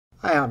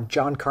Hi, I'm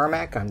John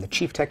Carmack. I'm the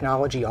Chief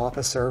Technology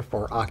Officer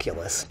for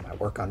Oculus. I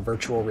work on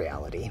virtual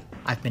reality.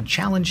 I've been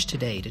challenged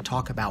today to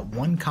talk about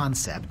one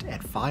concept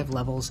at 5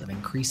 levels of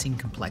increasing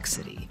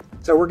complexity.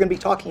 So we're going to be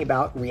talking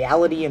about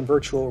reality and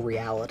virtual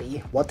reality,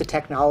 what the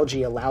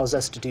technology allows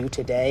us to do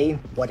today,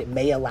 what it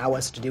may allow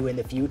us to do in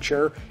the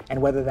future, and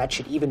whether that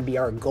should even be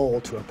our goal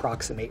to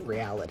approximate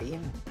reality.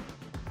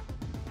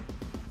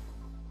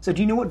 So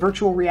do you know what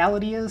virtual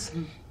reality is?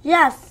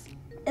 Yes.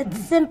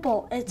 It's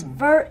simple.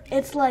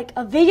 It's like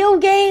a video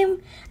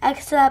game,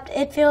 except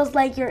it feels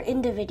like you're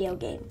in the video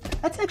game.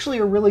 That's actually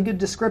a really good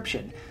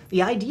description.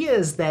 The idea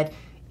is that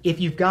if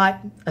you've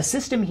got a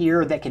system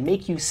here that can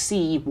make you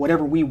see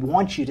whatever we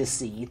want you to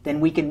see,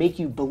 then we can make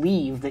you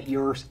believe that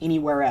you're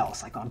anywhere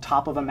else, like on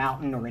top of a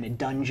mountain or in a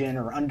dungeon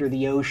or under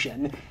the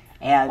ocean.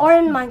 Or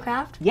in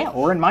Minecraft. Yeah,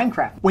 or in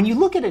Minecraft. When you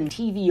look at a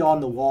TV on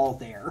the wall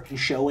there,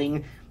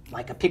 showing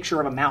like a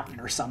picture of a mountain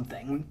or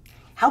something,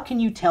 how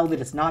can you tell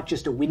that it's not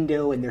just a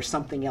window and there's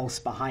something else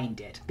behind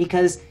it?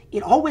 Because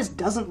it always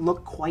doesn't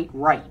look quite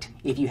right.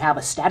 If you have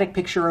a static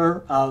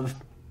picture of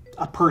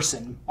a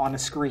person on a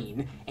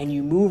screen and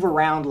you move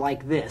around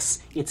like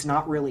this, it's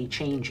not really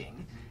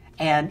changing.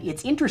 And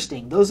it's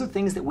interesting. Those are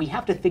things that we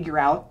have to figure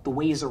out the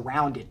ways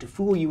around it to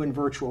fool you in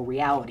virtual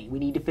reality. We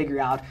need to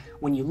figure out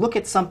when you look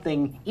at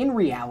something in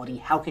reality,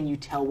 how can you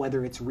tell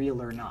whether it's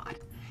real or not?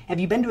 Have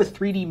you been to a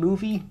 3D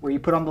movie where you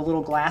put on the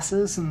little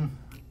glasses?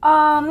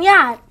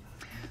 Yeah.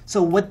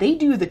 So what they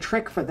do, the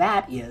trick for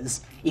that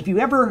is, if you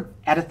ever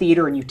at a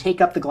theater and you take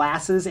up the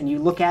glasses and you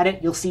look at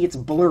it, you'll see it's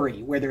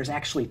blurry, where there's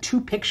actually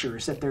 2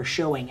 pictures that they're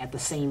showing at the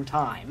same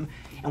time.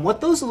 And what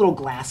those little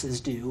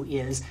glasses do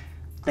is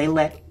they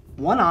let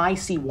one eye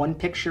see one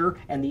picture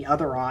and the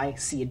other eye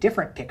see a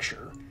different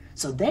picture.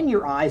 So then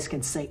your eyes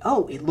can say,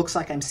 oh, it looks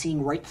like I'm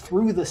seeing right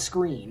through the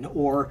screen,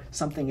 or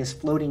something is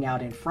floating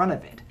out in front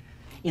of it.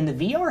 In the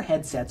VR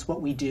headsets,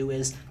 what we do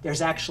is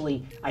there's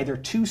actually either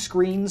 2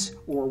 screens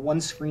or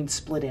 1 screen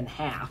split in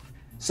half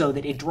so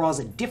that it draws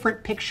a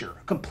different picture,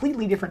 a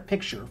completely different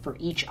picture for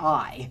each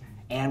eye,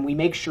 and we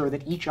make sure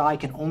that each eye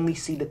can only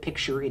see the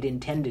picture it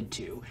intended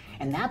to.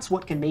 And that's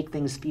what can make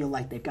things feel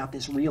like they've got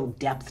this real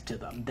depth to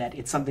them, that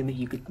it's something that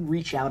you could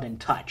reach out and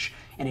touch,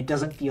 and it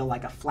doesn't feel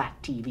like a flat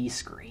TV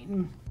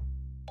screen.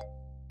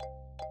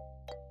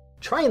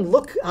 Try and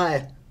look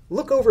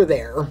over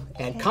there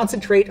and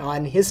concentrate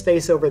on his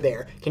face over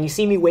there. Can you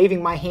see me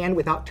waving my hand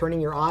without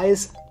turning your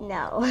eyes?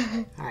 No.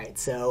 All right,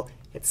 so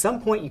at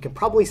some point you can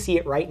probably see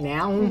it right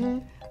now. Mm-hmm.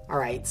 All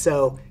right,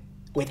 so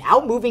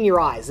without moving your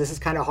eyes, this is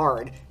kind of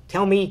hard.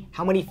 Tell me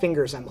how many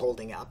fingers I'm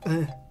holding up.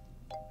 You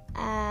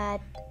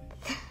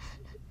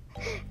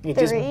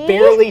just 3.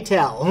 barely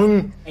tell.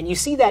 And you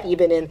see that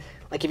even in,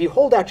 like if you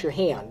hold out your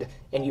hand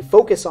and you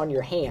focus on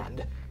your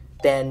hand,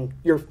 then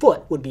your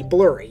foot would be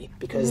blurry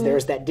because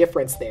there's that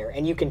difference there.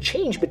 And you can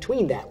change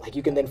between that. Like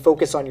you can then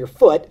focus on your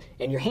foot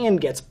and your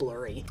hand gets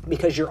blurry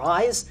because your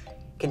eyes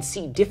can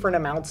see different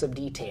amounts of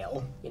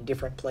detail in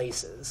different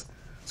places.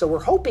 So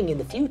we're hoping in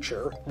the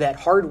future that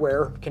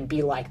hardware can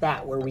be like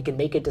that, where we can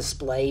make a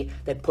display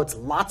that puts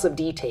lots of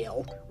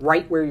detail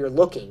right where you're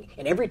looking.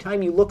 And every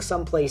time you look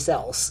someplace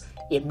else,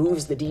 it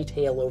moves the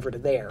detail over to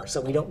there. So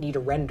we don't need to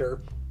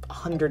render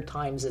 100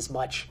 times as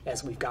much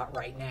as we've got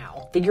right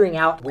now. Figuring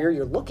out where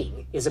you're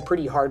looking is a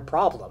pretty hard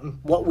problem.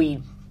 What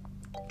we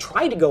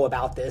try to go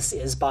about this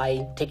is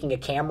by taking a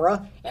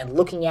camera and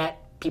looking at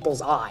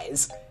people's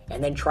eyes,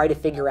 and then try to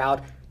figure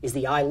out, is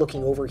the eye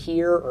looking over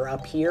here or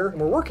up here?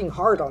 And we're working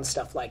hard on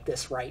stuff like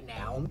this right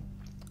now,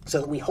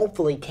 so that we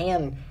hopefully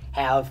can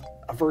have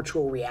a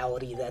virtual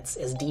reality that's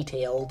as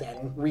detailed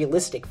and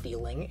realistic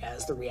feeling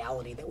as the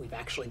reality that we've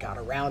actually got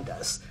around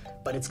us.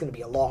 But it's going to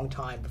be a long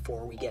time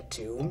before we get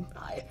to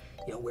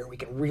where we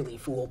can really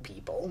fool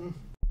people.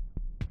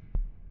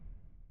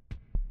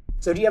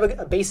 So do you have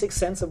a basic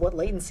sense of what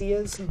latency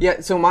is? Yeah,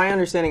 so my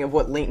understanding of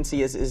what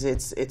latency is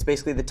it's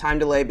basically the time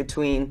delay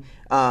between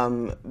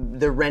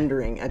the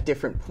rendering at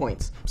different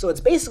points. So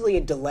it's basically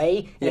a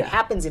delay, and it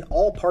happens in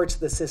all parts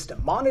of the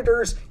system.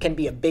 Monitors can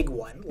be a big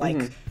one.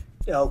 Like,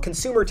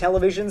 consumer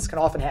televisions can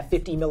often have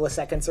 50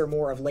 milliseconds or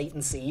more of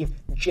latency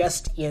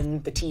just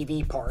in the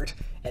TV part.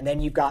 And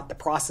then you've got the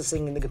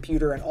processing in the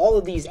computer, and all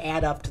of these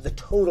add up to the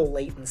total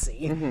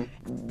latency.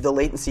 The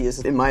latency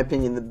is, in my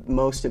opinion, the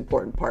most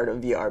important part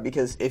of VR,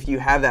 because if you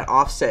have that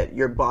offset,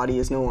 your body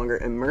is no longer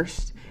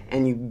immersed,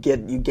 and you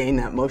gain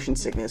that motion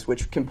sickness,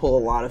 which can pull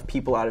a lot of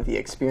people out of the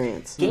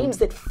experience. Games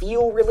that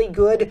feel really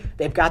good,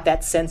 they've got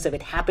that sense of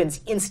it happens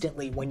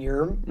instantly when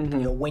you're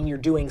when you're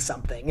doing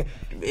something.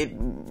 It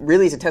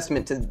really is a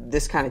testament to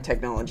this kind of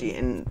technology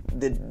and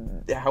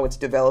how it's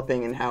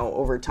developing, and how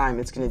over time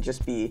it's going to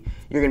just be,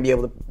 you're going to be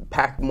able to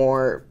pack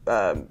more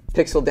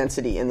pixel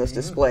density in those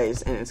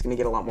displays, and it's going to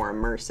get a lot more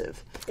immersive.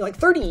 Like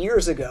 30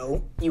 years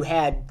ago, you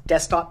had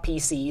desktop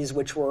PCs,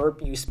 which were,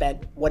 you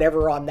spent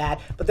whatever on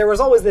that, but there was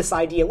always this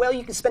idea, well,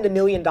 you can spend $1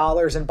 million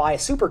and buy a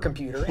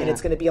supercomputer, and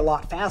it's going to be a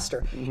lot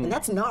faster. And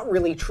that's not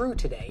really true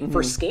today.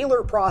 For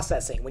scalar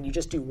processing, when you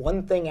just do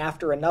one thing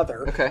after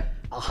another,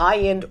 a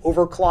high-end,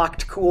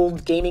 overclocked,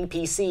 cooled gaming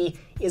PC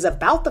is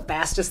about the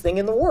fastest thing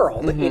in the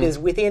world. It is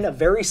within a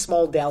very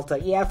small delta.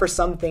 Yeah, for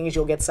some things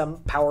you'll get some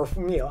power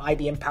from,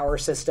 IBM power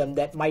system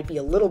that might be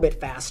a little bit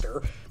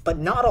faster, but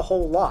not a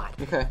whole lot.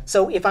 Okay.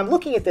 So if I'm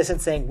looking at this and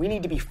saying we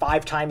need to be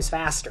 5 times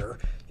faster,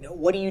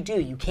 what do?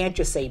 You can't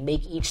just say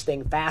make each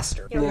thing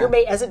faster.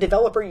 As a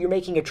developer, you're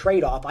making a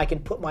trade-off. I can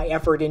put my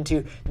effort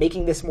into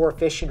making this more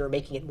efficient or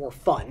making it more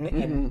fun,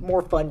 and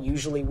more fun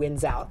usually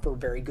wins out for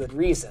very good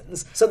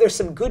reasons. So there's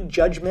some good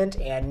judgment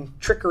and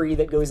trickery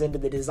that goes into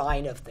the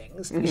design of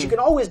things. Because you can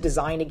always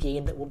design a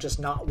game that will just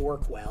not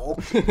work well.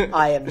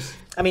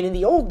 In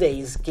the old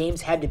days,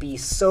 games had to be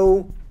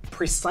so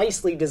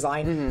precisely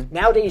designed.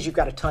 Nowadays, you've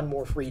got a ton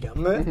more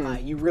freedom.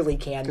 You really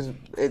can. Because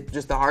it's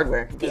just the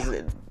hardware.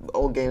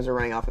 Old games are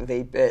running off of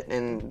 8-bit,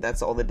 and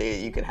that's all the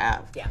data you could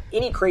have. Yeah.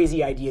 Any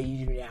crazy idea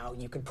you do now,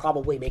 you can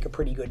probably make a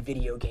pretty good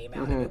video game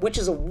out of it, which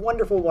is a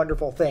wonderful,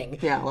 wonderful thing.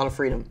 Yeah, a lot of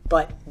freedom.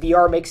 But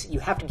VR you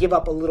have to give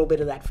up a little bit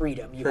of that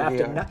freedom. You have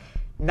to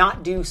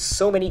not do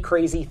so many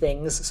crazy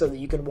things so that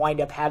you can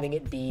wind up having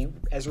it be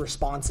as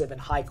responsive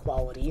and high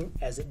quality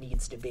as it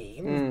needs to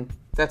be.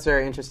 That's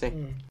very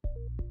interesting.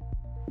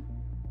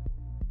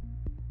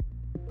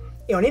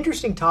 An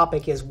interesting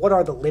topic is what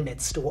are the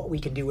limits to what we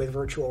can do with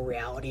virtual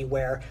reality,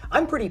 where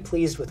I'm pretty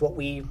pleased with what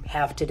we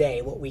have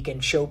today, what we can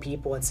show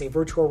people and say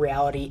virtual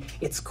reality,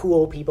 it's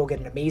cool, people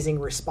get an amazing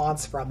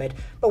response from it,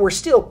 but we're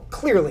still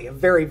clearly a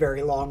very,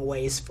 very long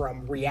ways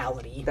from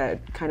reality.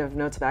 That kind of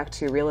notes back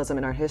to realism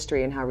in art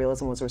history and how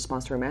realism was a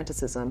response to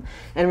romanticism.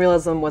 And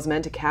realism was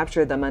meant to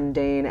capture the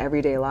mundane,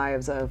 everyday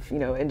lives of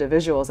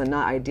individuals and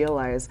not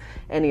idealize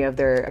any of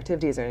their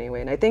activities in any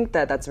way. And I think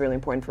that that's really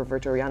important for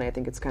virtual reality. I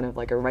think it's kind of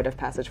like a rite of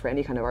passage for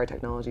any kind of art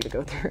technology to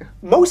go through.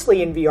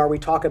 Mostly in VR, we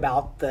talk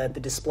about the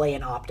display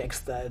and optics,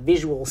 the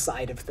visual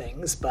side of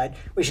things, but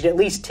we should at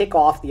least tick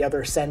off the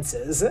other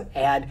senses.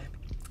 And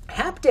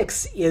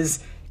haptics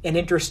is an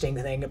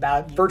interesting thing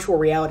about virtual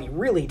reality.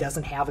 Really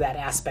doesn't have that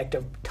aspect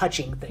of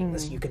touching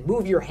things. You can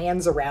move your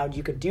hands around,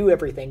 you can do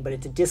everything, but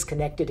it's a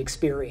disconnected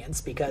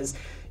experience because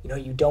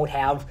you don't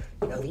have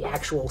the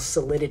actual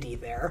solidity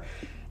there.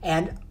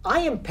 And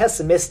I am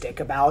pessimistic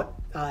about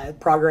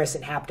progress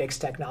in haptics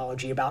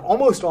technology. About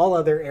almost all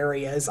other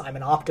areas, I'm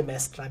an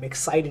optimist and I'm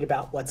excited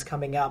about what's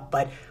coming up,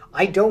 but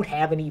I don't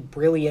have any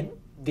brilliant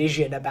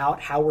vision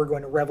about how we're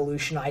going to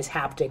revolutionize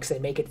haptics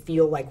and make it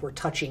feel like we're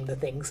touching the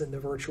things in the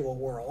virtual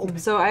world.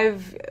 So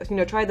I've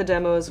tried the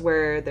demos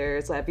where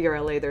there's at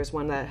VRLA, there's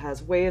one that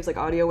has waves, like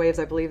audio waves,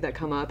 I believe, that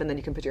come up, and then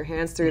you can put your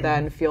hands through that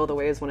and feel the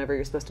waves whenever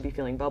you're supposed to be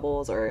feeling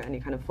bubbles or any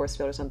kind of force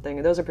field or something,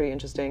 and those are pretty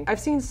interesting. I've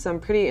seen some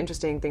pretty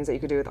interesting things that you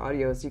could do with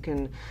audios. You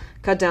can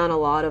cut down a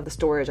lot of the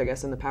storage, I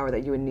guess, and the power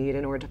that you would need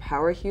in order to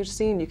power a huge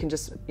scene. You can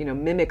just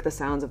mimic the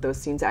sounds of those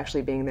scenes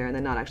actually being there and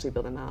then not actually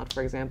build them out.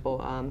 For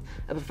example,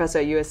 a professor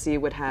at USC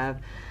would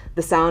have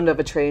the sound of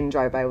a train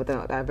drive by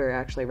without ever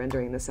actually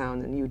rendering the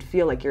sound, and you'd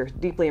feel like you're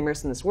deeply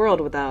immersed in this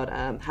world without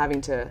having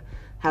to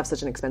have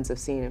such an expensive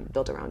scene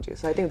built around you.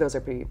 So I think those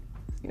are pretty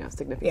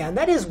significant. Yeah, and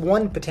that is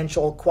one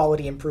potential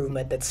quality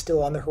improvement that's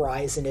still on the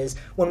horizon is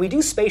when we do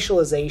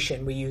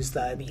spatialization, we use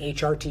the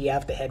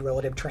HRTF, the head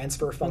relative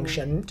transfer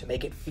function, to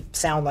make it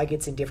sound like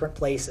it's in different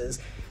places.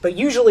 But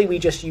usually we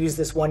just use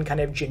this one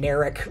kind of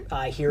generic,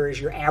 here is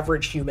your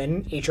average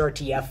human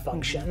HRTF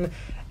function.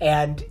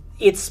 And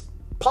it's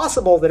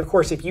possible that, of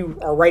course, if you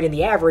are right in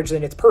the average,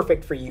 then it's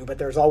perfect for you, but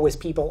there's always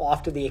people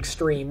off to the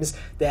extremes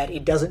that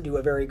it doesn't do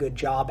a very good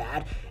job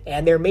at,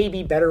 and there may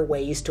be better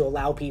ways to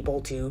allow people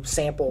to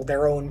sample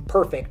their own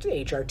perfect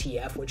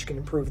HRTF, which can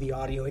improve the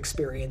audio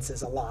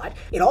experiences a lot.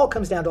 It all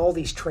comes down to all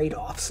these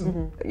trade-offs.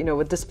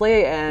 With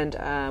display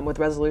and with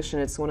resolution,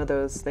 it's one of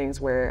those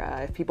things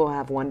where if people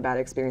have one bad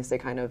experience, they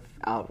kind of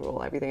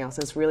outroll everything else.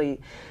 It's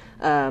really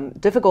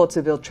difficult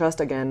to build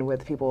trust again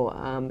with people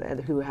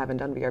who haven't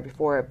done VR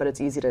before, but it's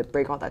easy to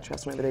break all that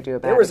trust whenever they do a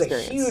bad experience. There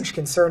was a huge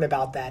concern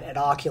about that at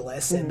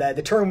Oculus, and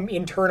the term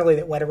internally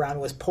that went around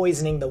was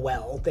poisoning the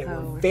well. They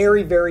were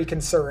very, very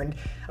concerned.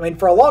 I mean,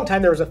 for a long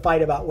time there was a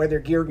fight about whether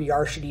Gear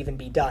VR should even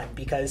be done,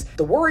 because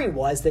the worry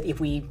was that if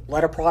we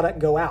let a product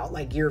go out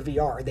like Gear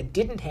VR that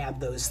didn't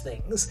have those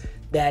things,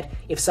 that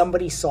if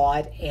somebody saw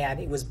it and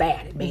it was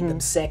bad, it made them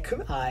sick,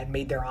 it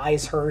made their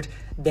eyes hurt,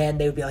 then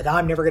they would be like,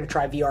 I'm never going to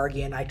try VR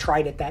again. I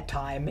tried it that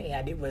time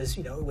and it was,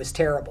 it was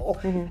terrible.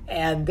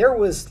 And there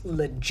was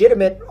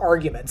legitimate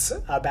arguments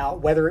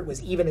about whether it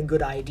was even a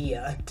good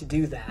idea to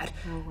do that.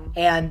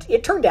 And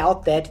it turned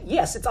out that,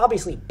 yes, it's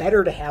obviously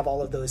better to have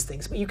all of those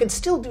things, but you can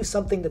still do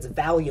something that's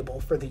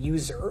valuable for the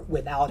user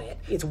without it.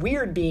 It's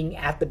weird being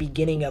at the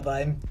beginning of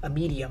a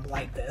medium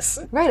like this.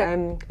 Right.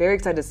 I'm very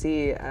excited to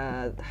see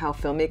how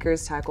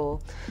filmmakers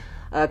tackle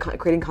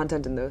creating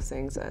content in those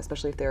things,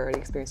 especially if they're already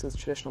experienced with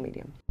traditional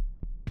medium.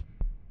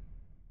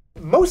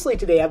 Mostly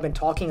today I've been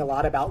talking a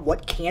lot about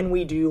what can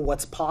we do,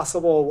 what's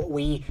possible, what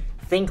we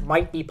think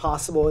might be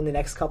possible in the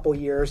next couple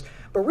years.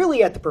 But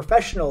really at the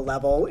professional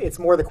level, it's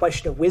more the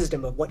question of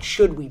wisdom of what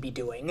should we be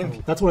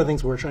doing. That's one of the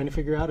things we're trying to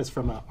figure out is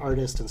from an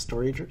artist and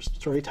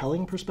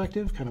storytelling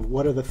perspective, kind of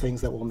what are the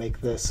things that will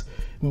make this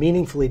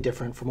meaningfully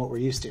different from what we're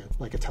used to,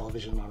 like a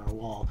television on our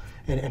wall.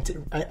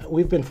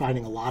 We've been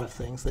finding a lot of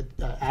things, that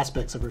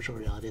aspects of virtual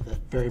reality that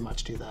very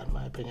much do that, in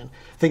my opinion.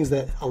 Things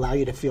that allow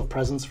you to feel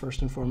presence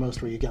first and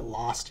foremost, where you get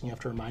lost and you have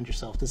to remind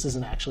yourself this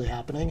isn't actually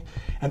happening,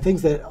 and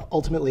things that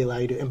ultimately allow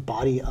you to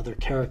embody other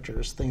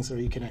characters, things where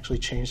you can actually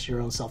change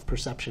your own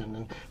self-perception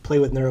and play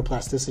with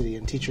neuroplasticity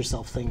and teach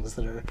yourself things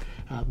that are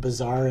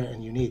bizarre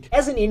and unique.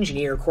 As an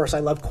engineer, of course, I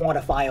love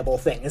quantifiable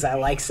things. I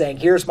like saying,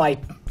 here's my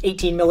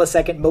 18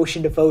 millisecond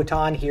motion to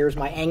photon, here's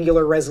my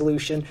angular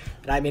resolution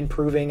that I'm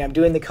improving, I'm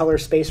doing the color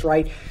space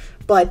right.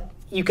 But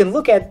you can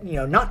look at,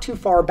 not too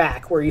far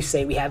back where you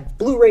say we have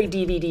Blu-ray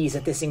DVDs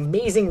at this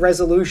amazing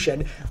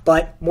resolution,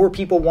 but more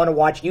people want to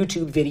watch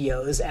YouTube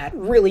videos at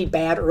really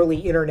bad early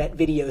internet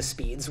video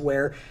speeds,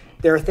 where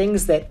there are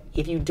things that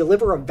if you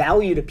deliver a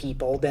value to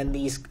people, then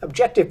these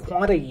objective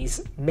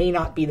quantities may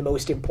not be the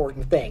most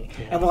important thing.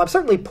 Yeah. And while I'm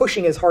certainly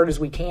pushing as hard as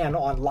we can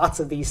on lots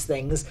of these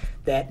things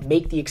that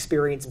make the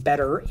experience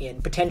better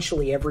in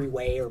potentially every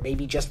way, or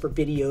maybe just for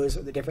videos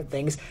or the different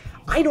things,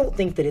 I don't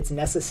think that it's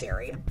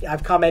necessary.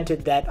 I've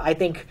commented that I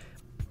think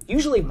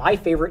usually my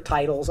favorite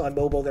titles on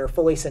mobile that are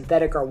fully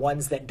synthetic are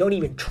ones that don't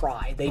even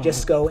try. They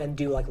just go and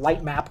do like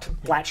light mapped,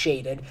 flat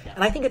shaded.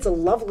 And I think it's a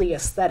lovely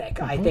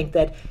aesthetic. I think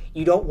that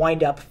you don't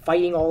wind up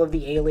fighting all of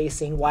the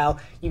aliasing, while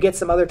you get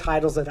some other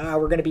titles that,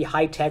 we're going to be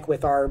high tech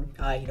with our,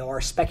 our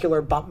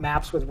specular bump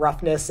maps with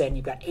roughness, and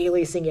you've got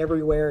aliasing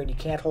everywhere and you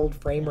can't hold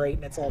frame rate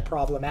and it's all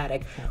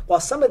problematic. While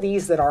some of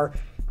these that are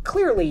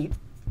clearly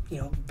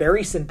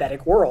very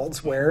synthetic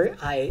worlds where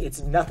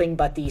it's nothing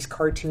but these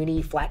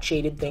cartoony,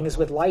 flat-shaded things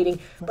with lighting,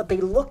 but they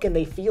look and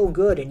they feel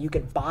good, and you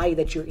can buy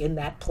that you're in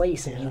that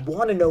place, and you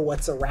want to know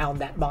what's around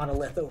that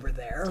monolith over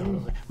there.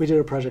 Totally. We did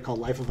a project called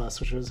Life of Us,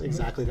 which was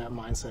exactly that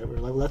mindset. We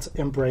were like, let's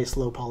embrace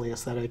low poly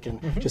aesthetic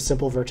and just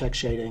simple vertex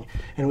shading,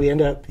 and we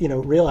end up,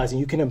 realizing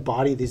you can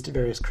embody these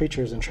various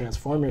creatures and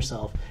transform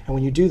yourself, and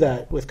when you do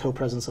that with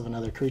co-presence of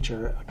another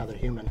creature, another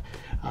human,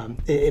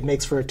 it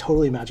makes for a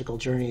totally magical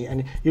journey,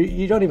 and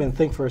you don't even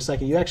think for a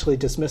second, you actually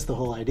dismiss the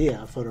whole idea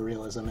of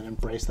photorealism and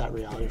embrace that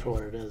reality for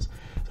what it is.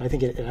 So I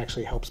think it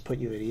actually helps put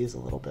you at ease a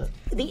little bit.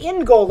 The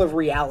end goal of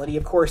reality,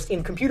 of course,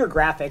 in computer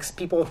graphics,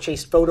 people have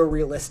chased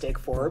photorealistic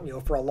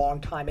for a long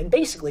time, and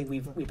basically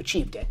we've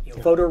achieved it.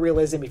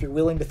 Photorealism, if you're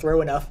willing to throw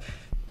enough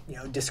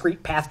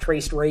discrete path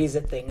traced rays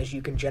at things,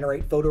 you can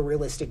generate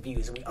photorealistic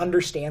views. We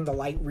understand the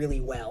light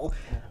really well.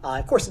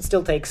 Of course, it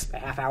still takes a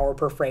half hour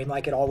per frame,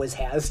 like it always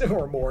has,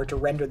 or more, to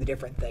render the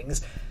different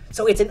things.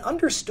 So it's an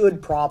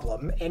understood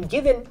problem, and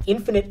given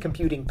infinite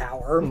computing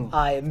power,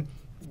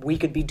 we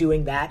could be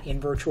doing that in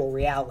virtual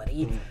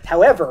reality.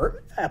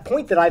 However, a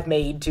point that I've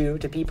made to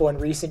people in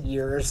recent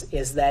years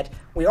is that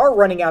we are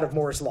running out of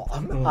Moore's law.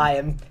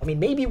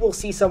 Maybe we'll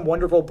see some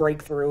wonderful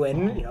breakthrough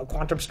in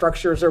quantum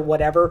structures or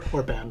whatever,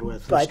 or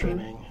bandwidth, or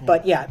streaming.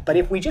 But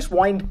if we just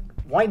wind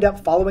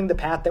up following the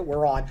path that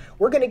we're on,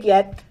 we're going to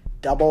get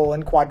double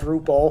and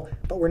quadruple,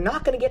 but we're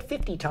not going to get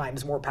 50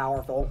 times more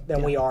powerful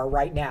than we are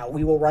right now.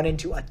 We will run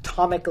into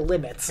atomic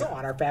limits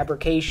on our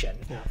fabrication.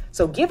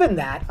 So given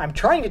that, I'm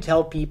trying to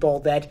tell people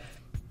that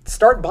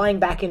start buying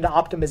back into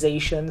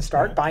optimization,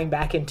 start buying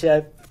back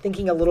into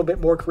thinking a little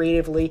bit more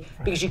creatively,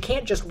 because you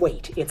can't just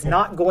wait. It's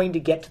not going to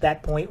get to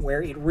that point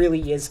where it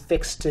really is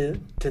fixed to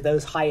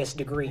those highest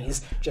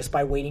degrees just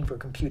by waiting for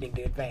computing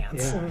to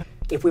advance.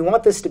 If we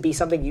want this to be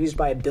something used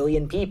by 1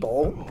 billion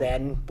people,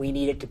 then we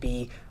need it to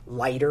be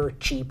lighter,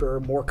 cheaper,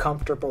 more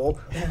comfortable.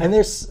 And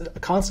there's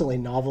constantly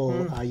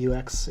novel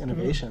UX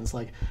innovations,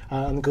 like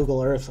on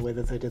Google Earth, the way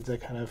that they did the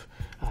kind of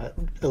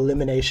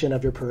elimination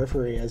of your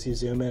periphery as you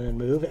zoom in and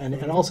move, and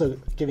also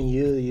giving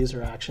you the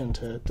user action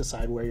to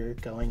decide where you're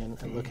going and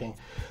looking.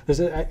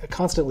 There's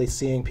constantly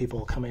seeing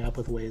people coming up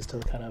with ways to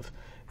kind of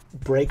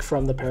break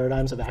from the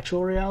paradigms of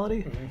actual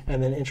reality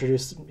and then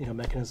introduce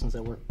mechanisms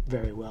that work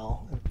very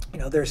well.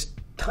 There's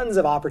tons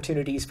of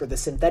opportunities for the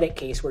synthetic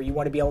case where you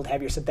want to be able to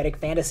have your synthetic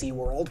fantasy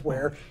world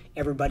where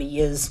everybody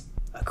is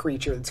a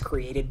creature that's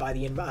created by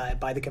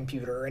the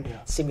computer and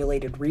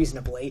simulated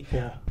reasonably.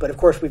 But of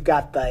course we've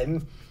got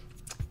the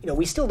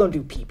we still don't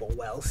do people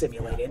well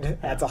simulated.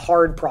 That's a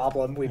hard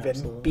problem. We've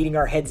been beating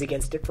our heads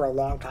against it for a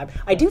long time.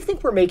 I do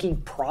think we're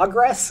making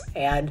progress,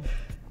 and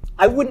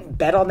I wouldn't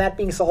bet on that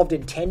being solved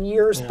in 10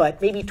 years,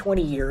 but maybe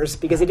 20 years,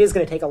 because it is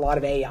going to take a lot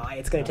of AI.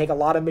 It's going to take a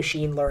lot of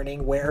machine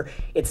learning, where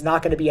it's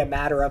not going to be a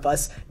matter of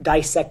us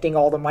dissecting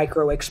all the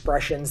micro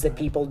expressions that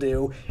people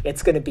do.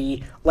 It's going to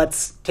be,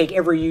 let's take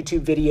every YouTube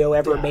video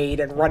ever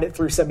made and run it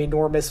through some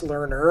enormous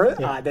learner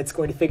that's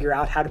going to figure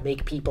out how to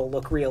make people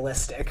look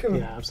realistic.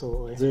 Yeah,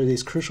 absolutely. There are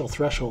these crucial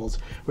thresholds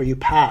where you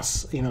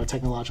pass, a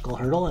technological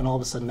hurdle, and all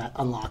of a sudden that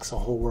unlocks a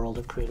whole world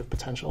of creative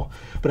potential.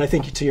 But I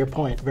think, to your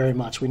point, very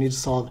much, we need to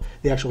solve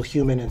the actual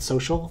human and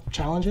social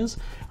challenges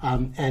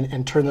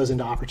and turn those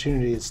into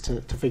opportunities to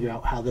figure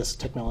out how this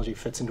technology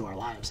fits into our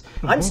lives.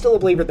 I'm still a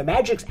believer the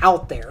magic's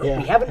out there. We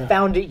haven't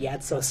found it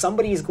yet, so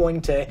somebody's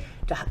going to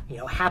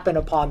to happen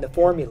upon the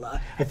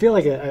formula. I feel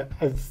like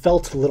I've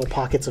felt little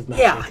pockets of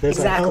magic. Yeah, There's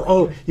exactly.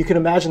 Like, you can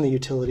imagine the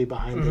utility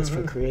behind this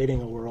for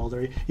creating a world,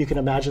 or you can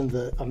imagine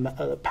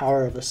the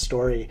power of a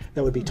story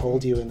that would be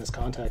told you in this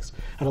context.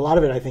 And a lot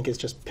of it, I think, is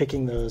just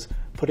picking those,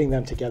 putting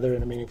them together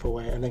in a meaningful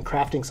way, and then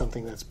crafting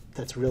something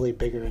that's really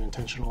bigger and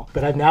intentional.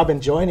 But I've now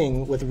been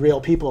joining with real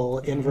people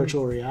in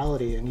virtual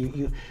reality,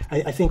 and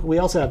I think we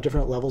also have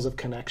different levels of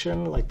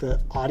connection. Like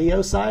the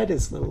audio side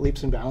is the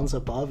leaps and bounds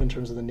above in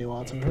terms of the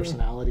nuance of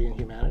personality and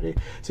humanity.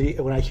 So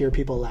when I hear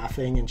people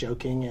laughing and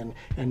joking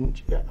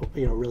and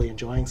really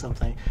enjoying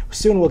something,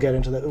 soon we'll get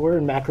into that. We're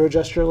in macro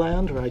gesture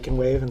land where I can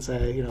wave and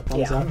say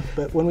thumbs up.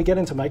 But when we get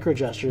into micro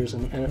gestures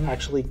and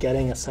actually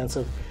getting a sense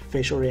of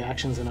facial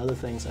reactions and other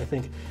things, I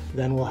think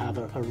then we'll have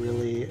a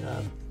really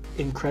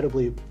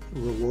incredibly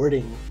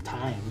rewarding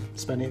time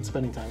spending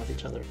time with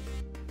each other.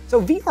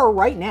 So VR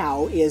right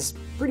now is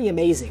pretty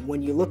amazing.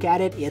 When you look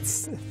at it,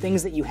 it's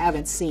things that you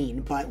haven't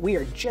seen, but we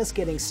are just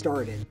getting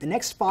started. The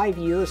next 5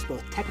 years,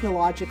 both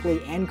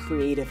technologically and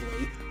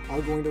creatively,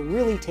 are going to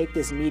really take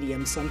this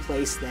medium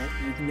someplace that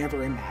you've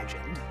never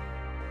imagined.